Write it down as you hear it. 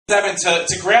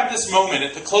To grab this moment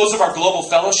at the close of our global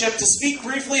fellowship to speak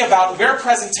briefly about where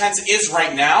present tense is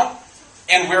right now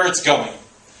and where it's going.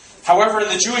 However, in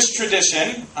the Jewish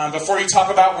tradition, before you talk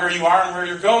about where you are and where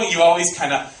you're going, you always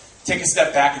kind of take a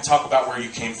step back and talk about where you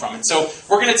came from. And so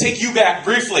we're going to take you back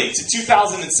briefly to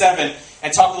 2007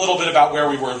 and talk a little bit about where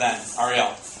we were then.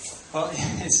 Ariel. Well,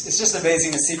 it's just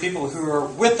amazing to see people who were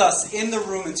with us in the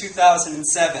room in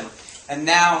 2007 and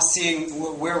now seeing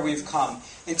where we've come.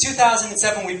 In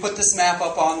 2007, we put this map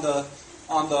up on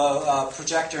the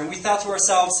projector, and we thought to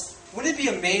ourselves, wouldn't it be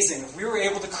amazing if we were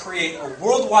able to create a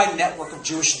worldwide network of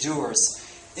Jewish doers?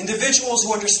 Individuals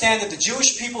who understand that the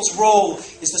Jewish people's role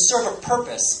is to serve a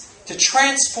purpose, to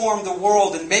transform the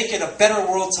world and make it a better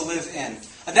world to live in.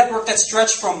 A network that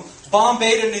stretched from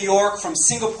Bombay to New York, from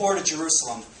Singapore to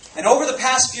Jerusalem. And over the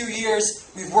past few years,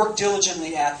 we've worked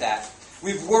diligently at that.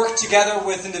 We've worked together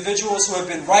with individuals who have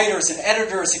been writers and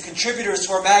editors and contributors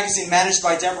to our magazine managed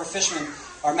by Deborah Fishman,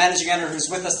 our managing editor who's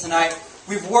with us tonight.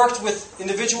 We've worked with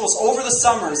individuals over the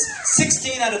summers,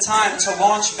 16 at a time, to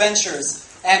launch ventures.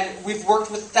 And we've worked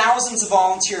with thousands of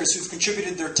volunteers who've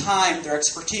contributed their time, their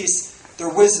expertise, their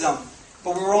wisdom.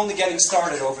 But we were only getting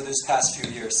started over these past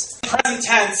few years. Present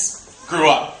tense grew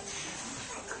up.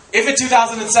 If in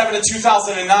 2007 and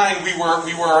 2009 we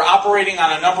were operating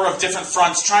on a number of different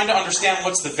fronts, trying to understand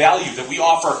what's the value that we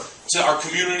offer to our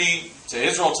community, to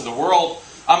Israel, to the world,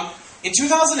 in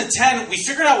 2010 we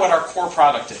figured out what our core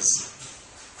product is.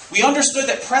 We understood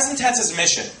that present tense's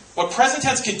mission, what present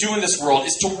tense can do in this world,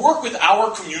 is to work with our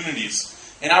communities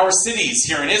in our cities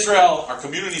here in Israel, our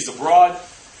communities abroad,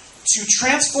 to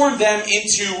transform them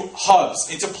into hubs,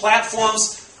 into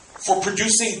platforms for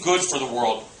producing good for the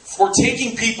world. For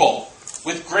taking people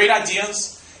with great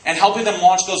ideas and helping them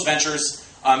launch those ventures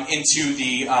into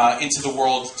the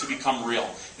world to become real.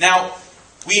 Now,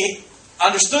 we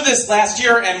understood this last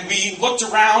year, and we looked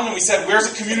around and we said, where's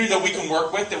a community that we can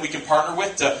work with, that we can partner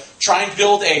with, to try and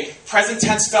build a present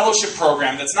tense fellowship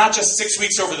program that's not just 6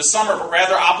 weeks over the summer, but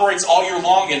rather operates all year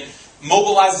long and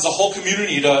mobilizes a whole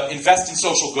community to invest in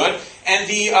social good. And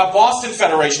the Boston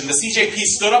Federation, the CJP,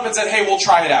 stood up and said, hey, we'll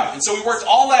try it out. And so we worked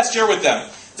all last year with them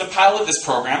to pilot this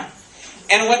program,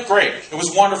 and it went great. It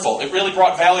was wonderful. It really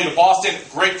brought value to Boston.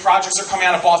 Great projects are coming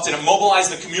out of Boston. It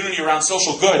mobilized the community around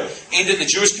social good, aimed at the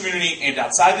Jewish community, aimed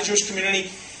outside the Jewish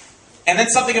community. And then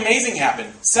something amazing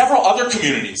happened. Several other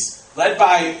communities, led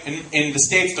by, in the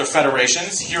States, their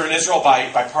federations, here in Israel by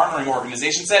partnering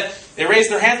organizations, they raised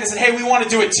their hands and said, hey, we want to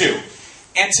do it too.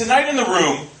 And tonight in the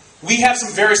room, we have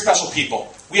some very special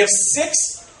people. We have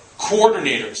 6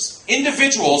 coordinators,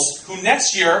 individuals who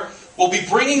next year will be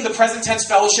bringing the Present Tense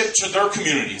Fellowship to their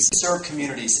communities. Serve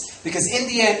communities. Because in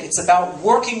the end, it's about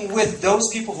working with those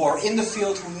people who are in the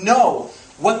field who know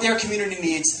what their community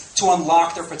needs to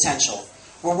unlock their potential.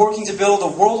 We're working to build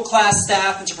a world-class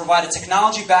staff and to provide a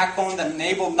technology backbone that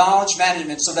enables knowledge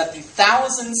management so that the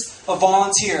thousands of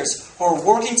volunteers who are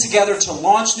working together to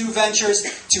launch new ventures,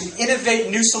 to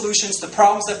innovate new solutions to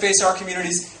problems that face our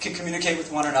communities, can communicate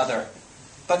with one another.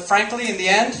 But frankly, in the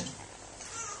end,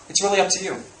 it's really up to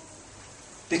you.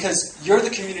 Because you're the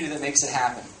community that makes it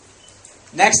happen.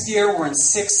 Next year, we're in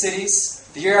 6 cities.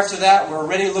 The year after that, we're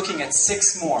already looking at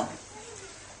 6 more.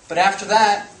 But after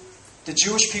that, the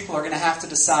Jewish people are going to have to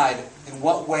decide in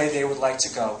what way they would like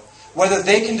to go. Whether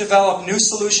they can develop new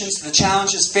solutions to the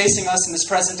challenges facing us in this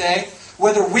present day,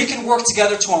 whether we can work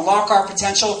together to unlock our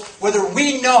potential, whether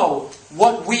we know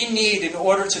what we need in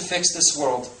order to fix this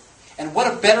world. And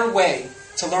what a better way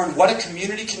to learn what a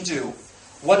community can do,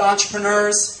 what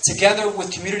entrepreneurs, together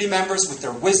with community members, with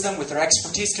their wisdom, with their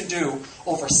expertise, can do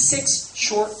over 6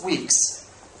 short weeks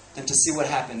than to see what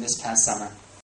happened this past summer.